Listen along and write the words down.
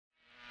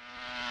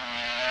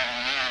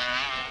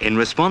In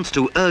response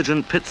to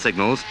urgent pit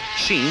signals,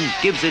 Sheene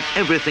gives it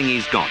everything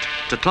he's got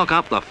to clock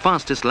up the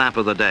fastest lap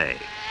of the day.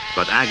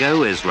 But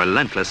Ago is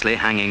relentlessly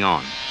hanging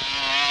on.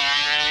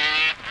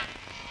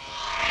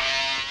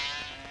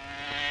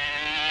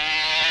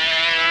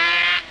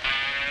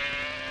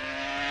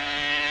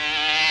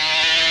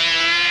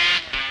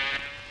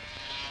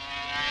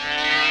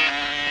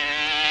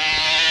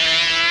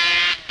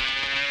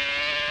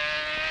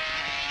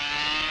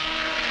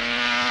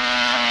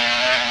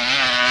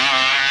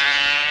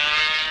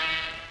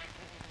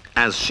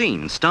 As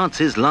Sheene starts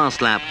his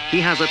last lap,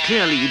 he has a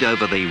clear lead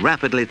over the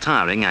rapidly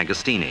tiring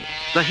Agostini.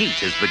 The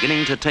heat is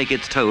beginning to take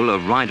its toll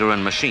of rider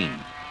and machine.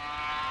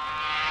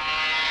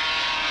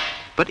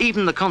 But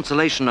even the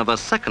consolation of a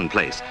second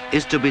place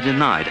is to be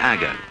denied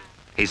Ago.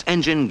 His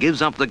engine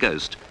gives up the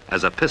ghost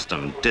as a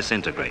piston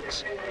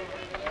disintegrates.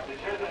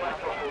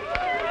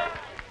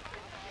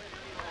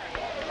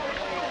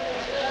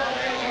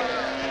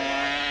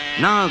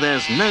 Now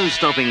there's no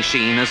stopping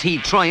Sheene as he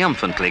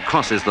triumphantly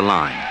crosses the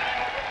line.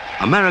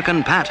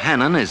 American Pat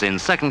Hannon is in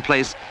second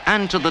place,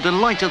 and to the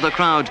delight of the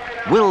crowd,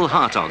 Wil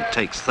Hartog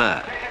takes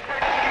third.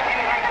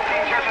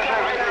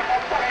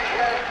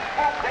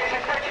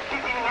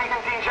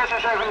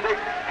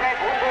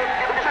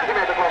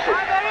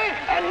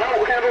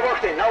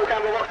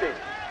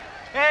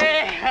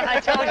 I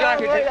told you I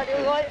could do it.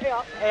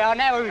 Yeah, I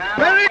know.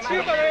 Very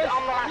super is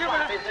on the last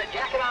lap is that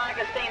Giacomo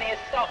Agostini has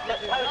stopped at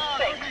post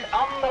 6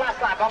 on the last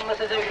lap on the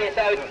Suzuki,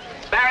 so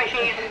Barry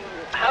Sheene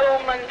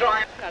home and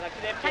drive.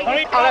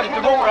 I'll have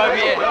the water over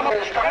here.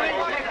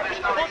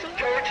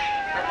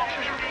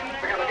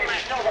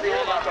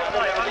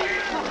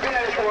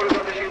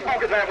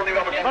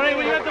 Barry,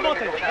 will you have the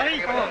bottle? Barry,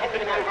 come on.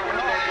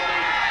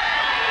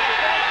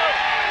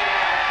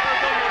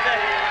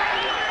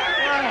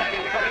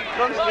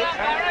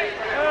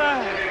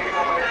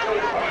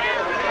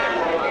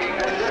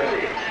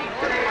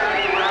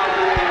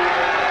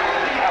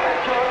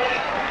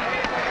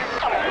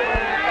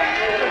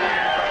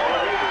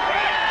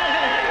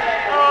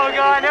 Oh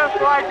God, no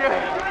quite do it.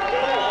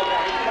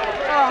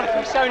 Oh,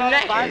 I'm so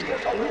knackered.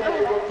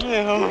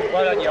 Yeah.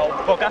 Well done, you old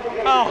bugger.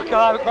 Oh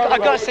God, I've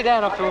got to sit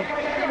down, I feel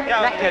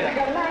knackered.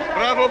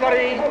 Bravo,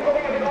 buddy.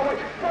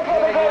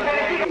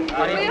 I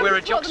need to wear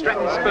a jockstrap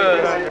and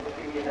spurs.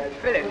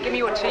 Philip, give me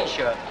your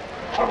t-shirt.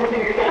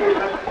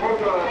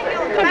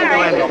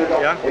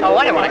 Yeah? Oh,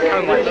 I don't want to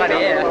comb my bloody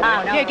hair. Oh,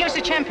 no. Yeah, give us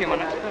the champion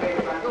one.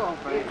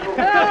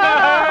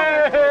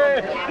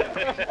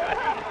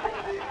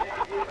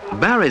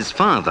 Barry's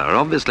father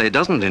obviously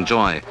doesn't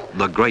enjoy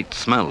the great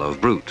smell of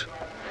brute.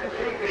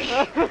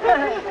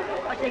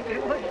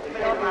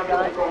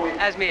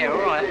 As me here,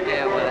 all right?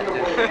 Yeah, well,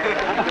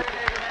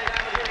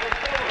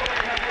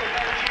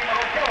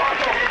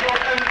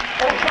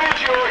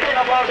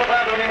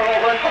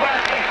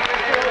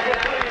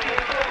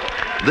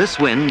 This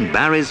win,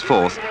 Barry's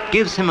fourth,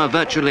 gives him a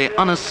virtually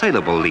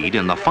unassailable lead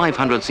in the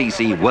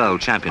 500cc World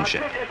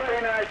Championship.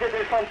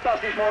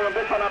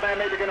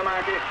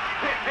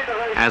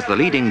 As the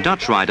leading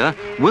Dutch rider,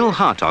 Wil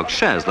Hartog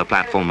shares the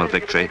platform of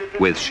victory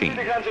with Sheene.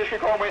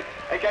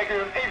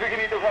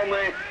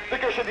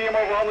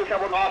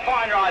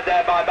 Fine ride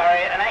there by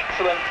Barry, an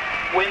excellent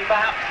win,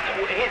 perhaps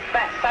his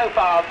best so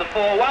far of the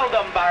four. Well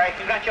done, Barry,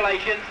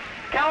 congratulations.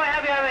 Can we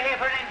have you over here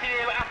for an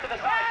interview after the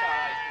cycle?